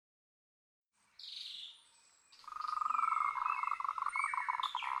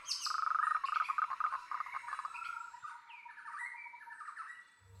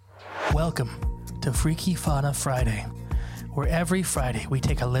Welcome to Freaky Fauna Friday, where every Friday we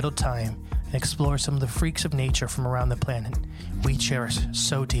take a little time and explore some of the freaks of nature from around the planet we cherish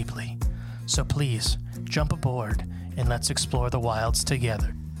so deeply. So please, jump aboard and let's explore the wilds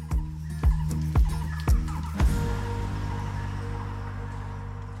together.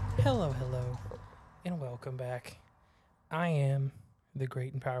 Hello, and welcome back. I am the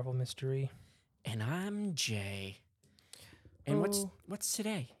great and powerful mystery. And I'm Jay. And what's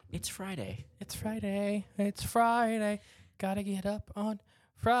today? It's Friday. It's Friday. It's Friday. Gotta get up on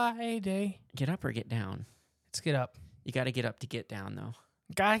Friday. Get up or get down? Let's get up. You gotta get up to get down, though.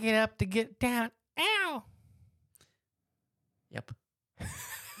 Gotta get up to get down. Ow! Yep.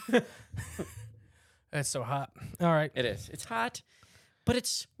 That's so hot. All right. It is. It's hot,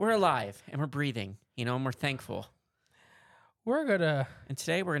 but we're alive and we're breathing, and we're thankful. And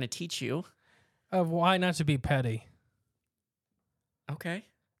today we're gonna teach you of why not to be petty. Okay.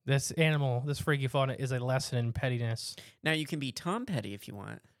 This freaky fauna is a lesson in pettiness. Now you can be Tom Petty if you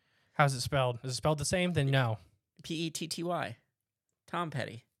want. How's it spelled? Is it spelled the same? Then no. Petty. Tom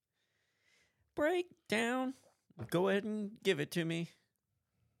Petty. Break down. Go ahead and give it to me.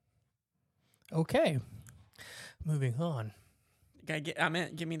 Okay. Moving on.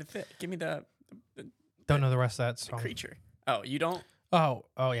 Give me the Don't know the rest of that song. Creature. Oh, you don't? Oh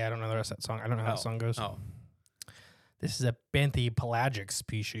yeah, I don't know the rest of that song. I don't know how the song goes. Oh. This is a benthic pelagic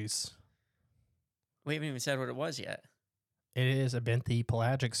species. We haven't even said what it was yet. It is a benthic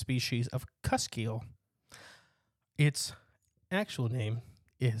pelagic species of cuskeel. Its actual name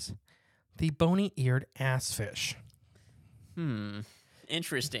is the Bony-Eared Assfish.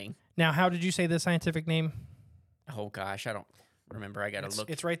 Interesting. Now, how did you say the scientific name? Oh, gosh, I don't remember. I got to look.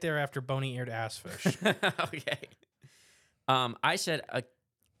 It's right there after Bony-Eared Assfish. Okay. I said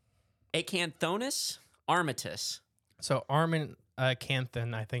Acanthonus armatus. So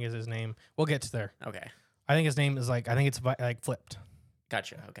Armacanthan, I think is his name. We'll get to there. Okay. I think his name is I think it's flipped.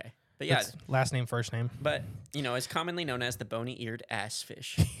 Gotcha. Okay. But yeah. It's last name, first name. But, it's commonly known as the Bony-Eared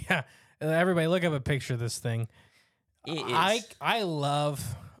Assfish. Yeah. Everybody look up a picture of this thing. It is. I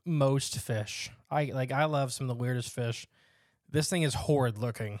love most fish. I love some of the weirdest fish. This thing is horrid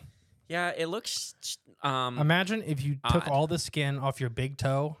looking. Yeah, it looks imagine if you took odd. all the skin off your big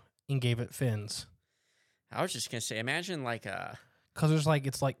toe and gave it fins. I was just going to say, imagine because there's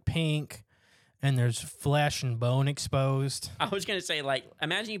it's pink and there's flesh and bone exposed. I was going to say,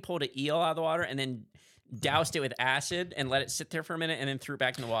 imagine you pulled an eel out of the water and then doused it with acid and let it sit there for a minute and then threw it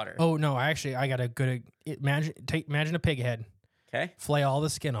back in the water. Oh, no, actually, I got a good... Imagine a pig head. Okay. Flay all the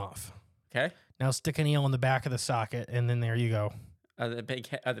skin off. Okay. Now stick an eel in the back of the socket, and then there you go. The pig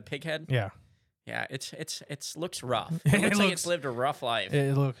head? Yeah. Yeah, it looks rough. It looks like it's lived a rough life.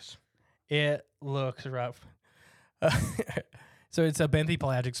 It looks rough. So it's a benthic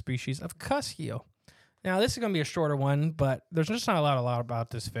pelagic species of cuskeel. Now, this is going to be a shorter one, but there's just not a lot about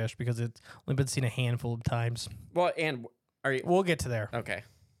this fish because it's only been seen a handful of times. Well, and we'll get to there. Okay.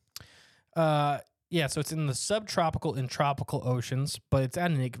 Yeah, so it's in the subtropical and tropical oceans, but it's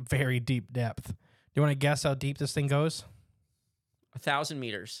at a very deep depth. Do you want to guess how deep this thing goes? 1,000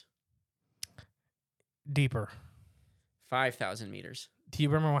 meters. Deeper. 5,000 meters. Do you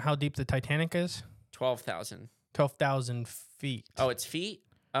remember how deep the Titanic is? 12,000. 12,000 feet. Oh, it's feet?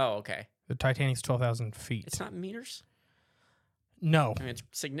 Oh, okay. The Titanic's 12,000 feet. It's not meters? No. I mean, it's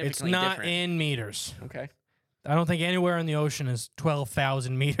significantly It's not different. in meters. Okay. I don't think anywhere in the ocean is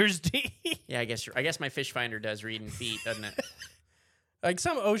 12,000 meters deep. Yeah, I guess my fish finder does read in feet, doesn't it?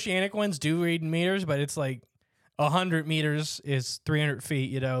 Some oceanic ones do read in meters, but it's 100 meters is 300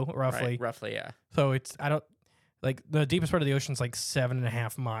 feet, roughly. Right, roughly, yeah. So the deepest part of the ocean is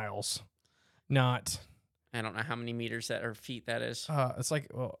 7.5 miles. Not. I don't know how many meters that or feet that is. It's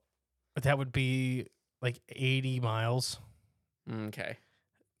that would be 80 miles. Okay.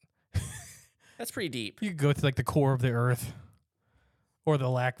 That's pretty deep. You could go to the core of the earth or the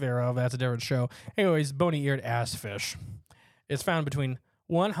lack thereof. That's a different show. Anyways, Bony-Eared Assfish. It's found between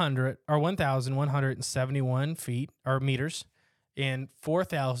 1,171 feet or meters and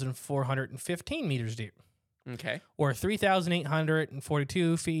 4,415 meters deep. Okay. Or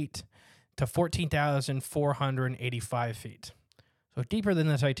 3,842 feet to 14,485 feet. So deeper than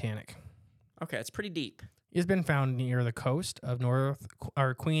the Titanic. Okay, it's pretty deep. It's been found near the coast of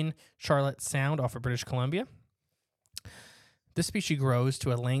Queen Charlotte Sound off of British Columbia. This species grows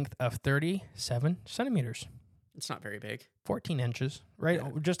to a length of 37 centimeters. It's not very big. 14 inches, right?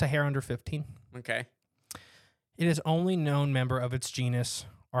 Yeah. Just a hair under 15. Okay. It is only known member of its genus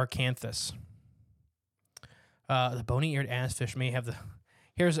Arcanthus. The bony-eared assfish may have the...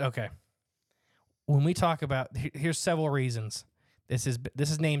 Okay. When we talk about... Here's several reasons This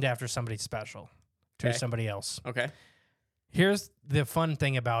is named after somebody special, to somebody else. Okay. Here's the fun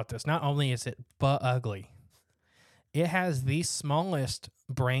thing about this. Not only is it ugly, it has the smallest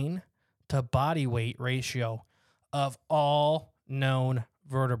brain to body weight ratio of all known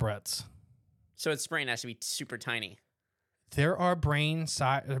vertebrates. So its brain has to be super tiny. There are brain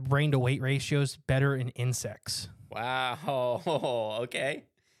to weight ratios better in insects. Wow. Okay.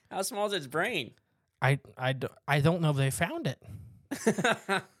 How small is its brain? I don't know if they found it.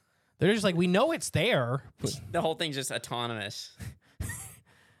 They're just like, we know it's there. The whole thing's just autonomous.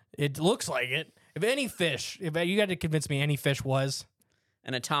 It looks like it. If any fish, if you had to convince me any fish was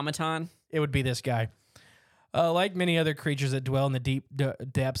an automaton, it would be this guy. Like many other creatures that dwell in the deep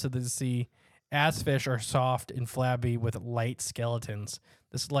depths of the sea, assfish are soft and flabby with light skeletons.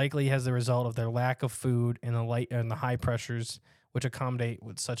 This likely has the result of their lack of food and the high pressures which accommodate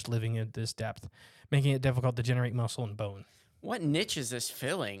with such living at this depth, making it difficult to generate muscle and bone. What niche is this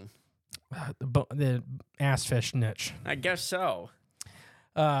filling? The assfish niche. I guess so.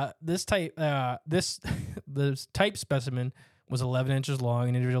 This type specimen was 11 inches long,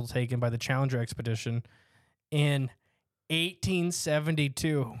 an individual taken by the Challenger expedition in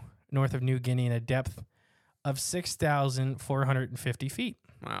 1872, north of New Guinea, in a depth of 6,450 feet.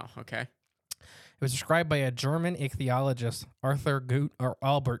 Wow. Okay. It was described by a German ichthyologist,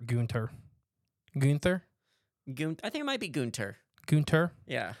 Albert Gunther. Gunther? I think it might be Gunther. Gunther?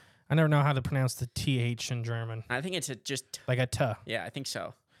 Yeah. I never know how to pronounce the TH in German. I think it's just like a T. Yeah, I think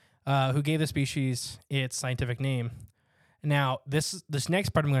so. Who gave the species its scientific name. Now, this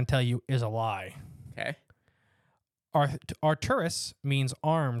next part I'm going to tell you is a lie. Okay. Arcturus means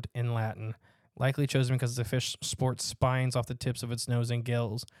armed in Latin, likely chosen because the fish sports spines off the tips of its nose and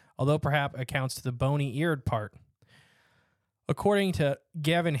gills, although perhaps accounts to the bony-eared part. According to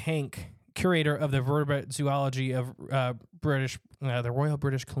Gavin Hank, curator of the vertebrate zoology of the Royal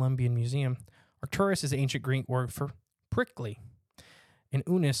British Columbian Museum, Arcturus is the ancient Greek word for prickly. And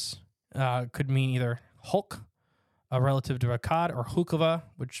unus could mean either hulk, a relative to a cod, or hukava,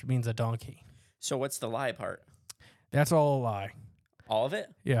 which means a donkey. So what's the lie part? That's all a lie. All of it?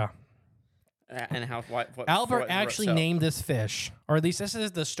 Yeah. And how? What Albert actually named this fish, or at least this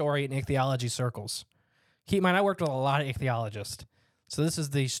is the story in ichthyology circles. Keep in mind, I worked with a lot of ichthyologists, so this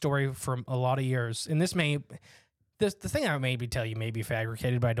is the story from a lot of years. And the thing I maybe tell you may be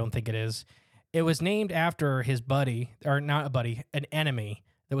fabricated, but I don't think it is. It was named after his buddy, or not a buddy, an enemy.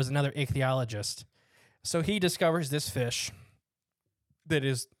 That was another ichthyologist. So he discovers this fish that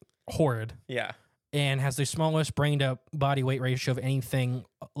is horrid. Yeah. And has the smallest brain to body weight ratio of anything,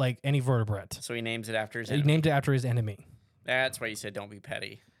 like any vertebrate. So he names it after his enemy. He named it after his enemy. That's why you said don't be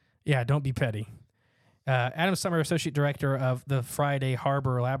petty. Yeah, don't be petty. Adam Summer, Associate Director of the Friday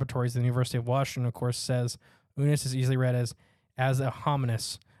Harbor Laboratories at the University of Washington, of course, says unus is easily read as a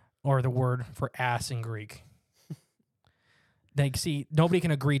hominis, or the word for ass in Greek. Like, see, nobody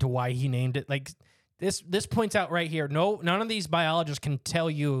can agree to why he named it. Like, this points out right here, none of these biologists can tell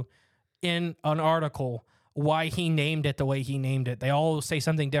you in an article why he named it the way he named it. They all say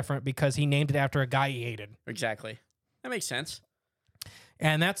something different because he named it after a guy he hated. Exactly. That makes sense.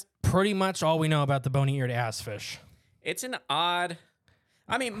 And that's pretty much all we know about the bony-eared assfish. It's an odd...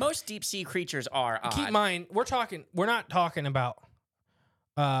 I mean, most deep-sea creatures are odd. Keep in mind, we're not talking about...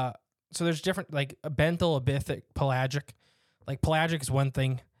 so there's different, like, benthal, abithic, pelagic. Like, pelagic is one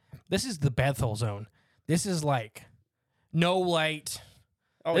thing. This is the benthal zone. This is, like, no light...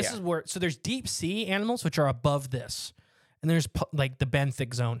 Oh, this is where, so there's deep sea animals, which are above this. And there's like the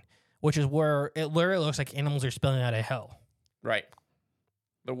benthic zone, which is where it literally looks like animals are spilling out of hell. Right.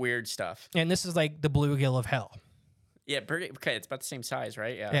 The weird stuff. And this is like the bluegill of hell. Yeah, okay, it's about the same size,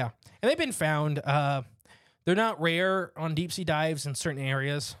 right? Yeah. Yeah. And they've been found, they're not rare on deep sea dives in certain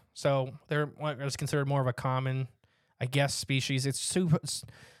areas. So they're what is considered more of a common, I guess, species.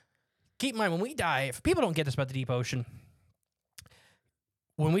 Keep in mind, when we dive, people don't get this about the deep ocean.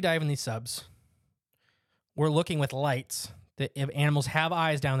 When we dive in these subs, we're looking with lights that if animals have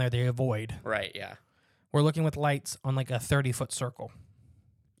eyes down there, they avoid. Right, yeah. We're looking with lights on like a 30-foot circle.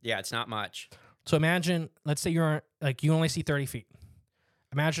 Yeah, it's not much. So imagine, let's say you only see 30 feet.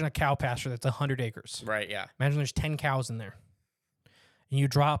 Imagine a cow pasture that's 100 acres. Right, yeah. Imagine there's 10 cows in there. And you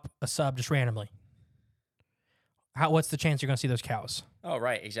drop a sub just randomly. What's the chance you're going to see those cows? Oh,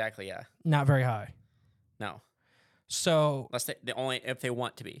 right, exactly, yeah. Not very high. No. So unless if they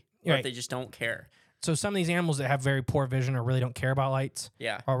want to be, or right. if they just don't care. So some of these animals that have very poor vision or really don't care about lights,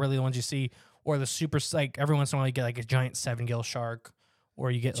 are really the ones you see, or the super like every once in a while you get like a giant 7-gill shark,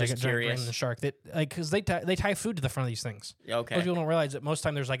 or you get like a giant green shark that like because they tie food to the front of these things. Okay. Most people don't realize that most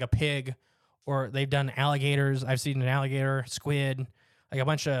time there's like a pig or they've done alligators. I've seen an alligator, squid, like a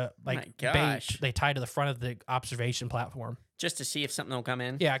bunch of like bait they tie to the front of the observation platform. Just to see if something will come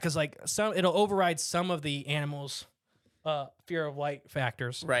in? Yeah, because like it'll override some of the animals' fear of light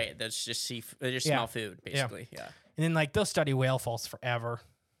factors. Right, that's just they just smell food, basically. Yeah. And then like they'll study whale falls forever.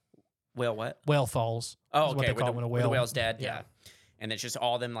 Whale what? Whale falls. Oh, okay. What they call it when a whale. The whale's dead, yeah. And it's just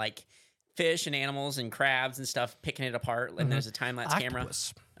all them like fish and animals and crabs and stuff picking it apart. And there's a time-lapse camera.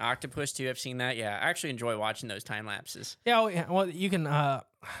 Octopus too, I've seen that. Yeah, I actually enjoy watching those time lapses. Yeah, well, you can. I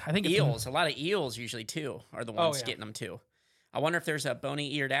think eels. A lot of eels usually too are the ones getting them too. I wonder if there's a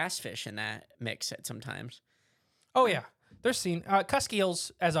bony-eared assfish in that mix at sometimes. Oh yeah, they're seen. Cusk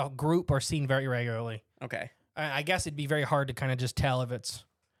eels as a group are seen very regularly. Okay. I guess it'd be very hard to kind of just tell if it's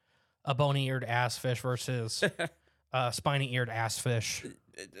a bony-eared assfish versus spiny-eared assfish.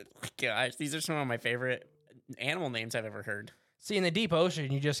 Gosh, these are some of my favorite animal names I've ever heard. See, in the deep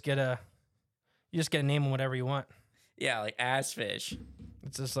ocean, you just get a name them whatever you want. Yeah, like assfish.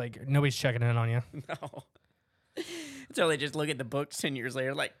 It's just like nobody's checking in on you. No. So they just look at the books 10 years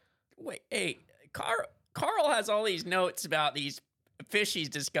later, like, wait, hey, Carl has all these notes about these fish he's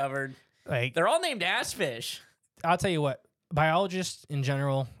discovered. Like they're all named assfish. I'll tell you what, biologists in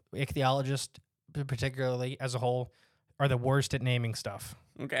general, ichthyologists particularly as a whole, are the worst at naming stuff.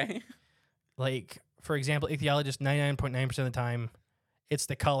 Okay. Like, for example, ichthyologists, 99.9% of the time, it's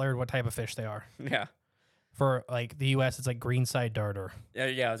the color, what type of fish they are. Yeah. For, like, the U.S., it's like greenside darter.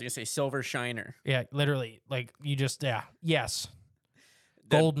 Yeah, I was going to say silver shiner. Yeah, literally. Like, you just, yes.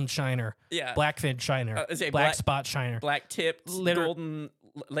 Golden shiner. Yeah. Blackfin shiner. Black spot shiner. Black tipped, golden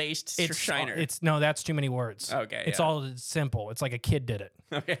laced shiner. No, that's too many words. Okay. It's all simple. It's like a kid did it.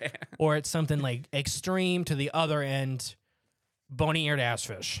 Okay. Or it's something like extreme to the other end, bony-eared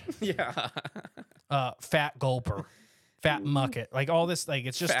assfish. Yeah. Fat gulper. Fat mucket. Like all this, like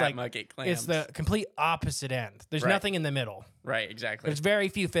it's just fat mucket clams. It's the complete opposite end. There's nothing in the middle. Right, exactly. There's very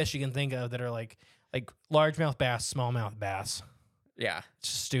few fish you can think of that are like largemouth bass, smallmouth bass. Yeah. It's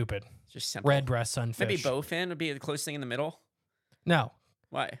just stupid. Just simple. Red breast sunfish. Maybe bowfin would be the closest thing in the middle. No.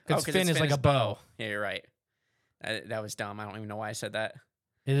 Why? Because fin is like a bow. Yeah, you're right. That was dumb. I don't even know why I said that.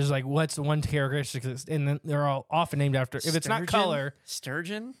 It is like, what's the one characteristic? And then they're all often named after. If it's not color.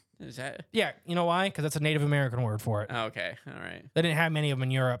 Sturgeon? Is that? Yeah. You know why? Because that's a Native American word for it. Oh, okay. All right. They didn't have many of them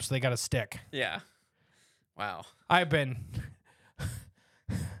in Europe, so they got a stick. Yeah. Wow. I've been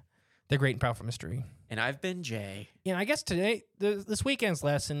the Great and Powerful Mystery. And I've been Jay. Yeah, I guess today, this weekend's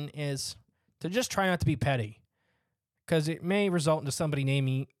lesson is to just try not to be petty. Because it may result into somebody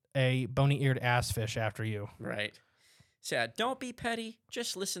naming a bony-eared assfish after you. Right. So yeah, don't be petty.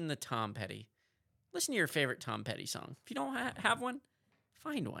 Just listen to Tom Petty. Listen to your favorite Tom Petty song. If you don't have one,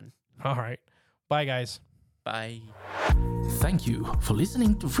 find one. All right. Bye, guys. Bye. Thank you for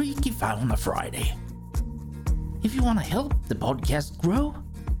listening to Freaky Fauna Friday. If you want to help the podcast grow,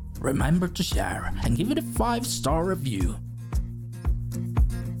 remember to share and give it a 5-star review.